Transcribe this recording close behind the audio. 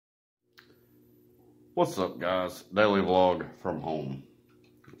What's up, guys? Daily vlog from home.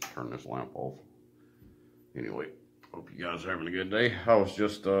 Let's turn this lamp off. Anyway, hope you guys are having a good day. I was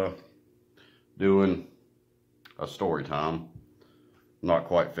just doing a story time. Not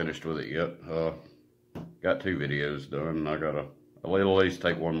quite finished with it yet. Got 2 videos done. I gotta at least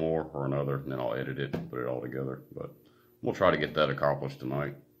take one more or another, and then I'll edit it and put it all together. But we'll try to get that accomplished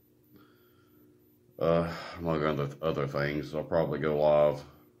tonight. Among other things, I'll probably go live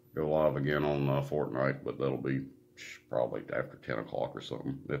again on Fortnite, but that'll be probably after 10 o'clock or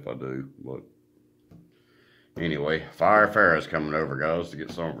something if I do. But anyway, Fire Farrah's coming over, guys, to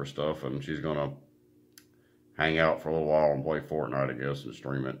get some of her stuff, and she's gonna hang out for a little while and play Fortnite, I guess, and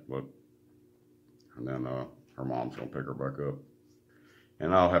stream it. And then her mom's gonna pick her back up,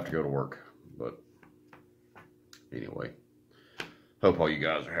 and I'll have to go to work. But anyway, hope all you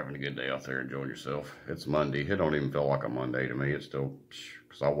guys are having a good day out there, enjoying yourself. It's Monday. It don't even feel like a Monday to me. It's still,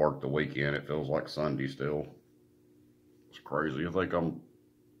 because I worked the weekend, it feels like Sunday still. It's crazy. I think I'm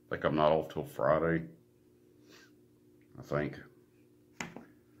not off till Friday, I think.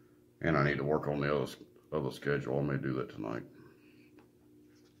 And I need to work on the other schedule. I may do that tonight.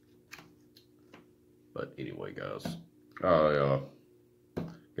 But anyway, guys, I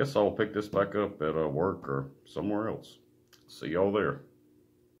guess I'll pick this back up at work or somewhere else. See y'all there.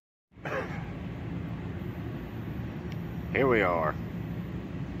 Here we are.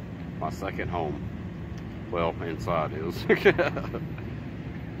 My second home. Well, inside is. This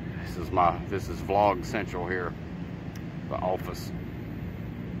is Vlog Central here. The office.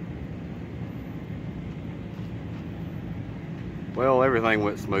 Well, everything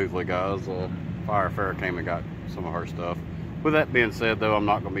went smoothly, guys. Fire Farrah came and got some of her stuff. With that being said, though, I'm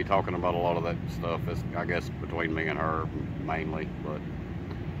not going to be talking about a lot of that stuff. It's, I guess, between me and her, mainly. But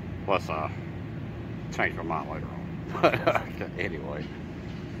plus, I changed my mind later on. But anyway,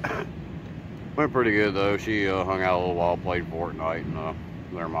 went pretty good, though. She hung out a little while, played Fortnite, and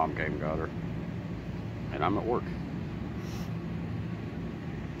their mom came and got her. And I'm at work.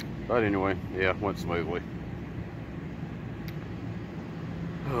 But anyway, yeah, went smoothly.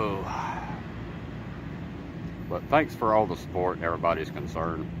 Oh. But thanks for all the support and everybody's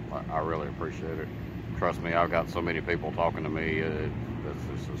concern. I really appreciate it. Trust me, I've got so many people talking to me.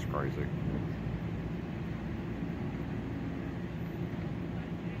 This is crazy.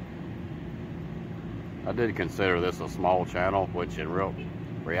 I did consider this a small channel, which in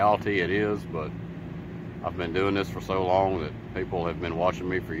reality it is, but I've been doing this for so long that people have been watching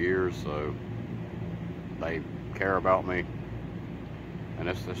me for years, so they care about me. And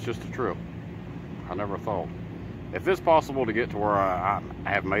it's just a trip. I never thought. If it's possible to get to where I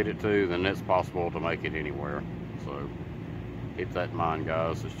have made it to, then it's possible to make it anywhere. So keep that in mind,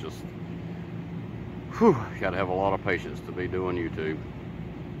 guys. It's just, whew, you gotta have a lot of patience to be doing YouTube.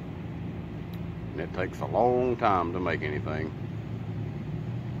 And it takes a long time to make anything.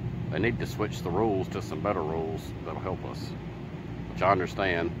 They need to switch the rules to some better rules that'll help us, which I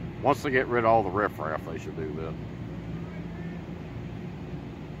understand. Once they get rid of all the riffraff, they should do that.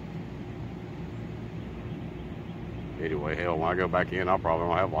 Anyway, hell, when I go back in, I'll probably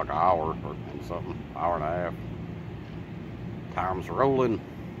only have like an hour or something, hour and a half. Time's rolling.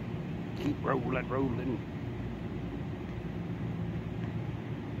 Keep rolling.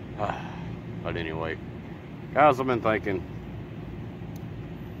 But anyway, guys, I've been thinking.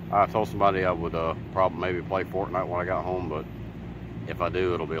 I told somebody I would probably maybe play Fortnite when I got home, but if I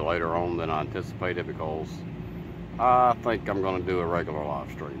do, it'll be later on than I anticipated, because I think I'm going to do a regular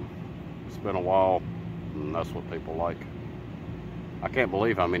live stream. It's been a while, and that's what people like. I can't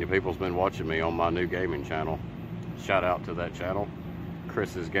believe how many people's been watching me on my new gaming channel. Shout out to that channel,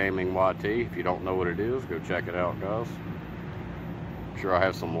 Chris's Gaming YT. If you don't know what it is, go check it out, guys. I'm sure I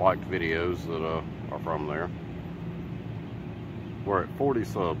have some liked videos that are from there. We're at 40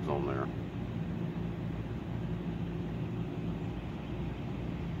 subs on there.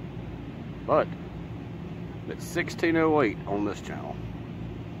 But it's 1608 on this channel.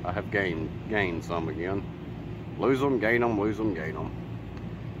 I have gained some again. Lose them, gain them, lose them, gain them.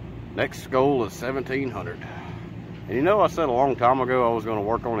 Next goal is 1700. And you know, I said a long time ago I was going to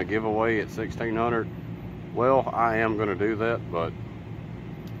work on a giveaway at 1600. Well, I am going to do that, but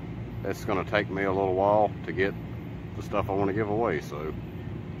it's going to take me a little while to get the stuff I want to give away, so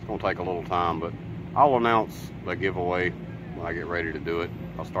it's going to take a little time. But I'll announce the giveaway when I get ready to do it.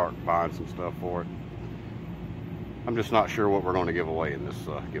 I'll start buying some stuff for it. I'm just not sure what we're going to give away in this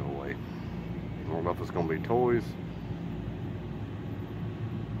giveaway. I don't know if it's going to be toys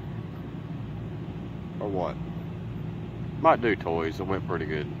or what. Might do toys. It went pretty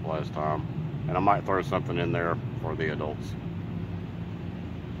good last time. And I might throw something in there for the adults.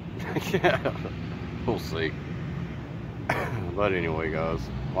 Yeah. We'll see. But anyway, guys,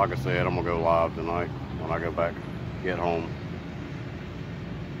 like I said, I'm gonna go live tonight when I go back, get home.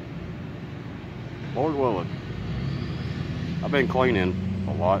 Lord willing. I've been cleaning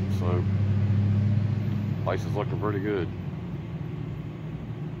a lot, so place is looking pretty good.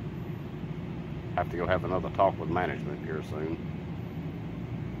 Have to go have another talk with management here soon.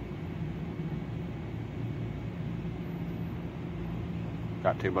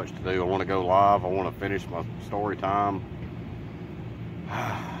 Got too much to do. I want to go live. I want to finish my story time.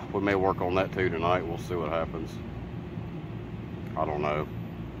 We may work on that too tonight. We'll see what happens. I don't know.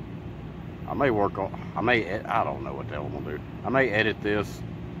 I may work on, I don't know what the hell I'm gonna do. I may edit this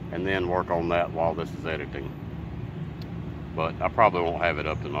and then work on that while this is editing. But I probably won't have it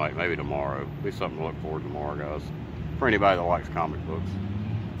up tonight, maybe tomorrow. Be something to look forward to tomorrow, guys. For anybody that likes comic books.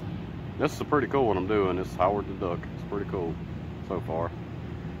 This is pretty cool what I'm doing. This is Howard the Duck. It's pretty cool so far.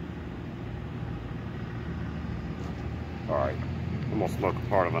 Alright, I'm gonna smoke a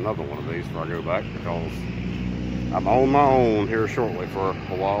part of another one of these before I go back because I'm on my own here shortly for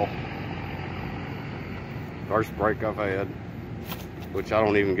a while. First break I've had, which I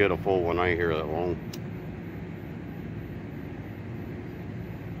don't even get a full one. I ain't here that long.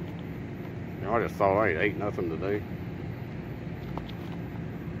 You know, I just thought I ain't ate nothing today.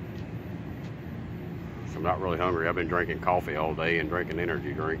 So I'm not really hungry. I've been drinking coffee all day and drinking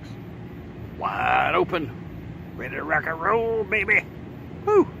energy drinks. Wide open. Ready to rock and roll, baby.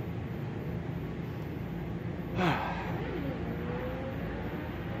 Woo!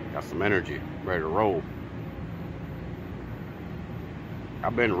 Got some energy. Ready to roll.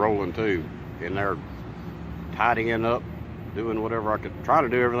 I've been rolling too, in there tidying up, doing whatever I could, trying to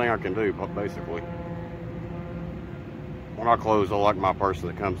do everything I can do, basically. When I close, I like my person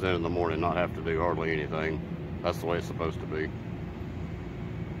that comes in the morning not have to do hardly anything. That's the way it's supposed to be.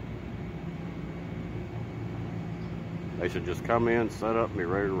 They should just come in, set up, and be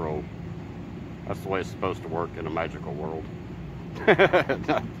ready to roll. That's the way it's supposed to work in a magical world.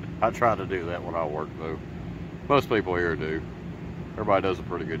 I try to do that when I work, though. Most people here do. Everybody does a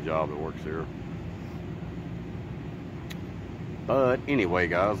pretty good job that works here. But anyway,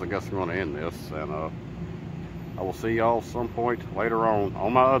 guys, I guess I'm going to end this, and I will see y'all some point later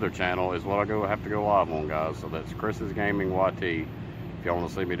on my other channel is what I have to go live on, guys. So that's Chris's Gaming YT. If y'all want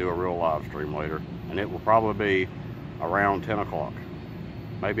to see me do a real live stream later, and it will probably be around 10 o'clock,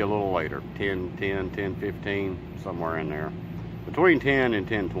 maybe a little later, 10:15, somewhere in there. Between 10 and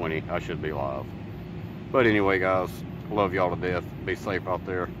 10:20, I should be live. But anyway, guys, love y'all to death. Be safe out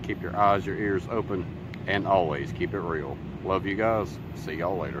there. Keep your eyes, your ears open, and always keep it real. Love you guys. See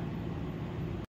y'all later.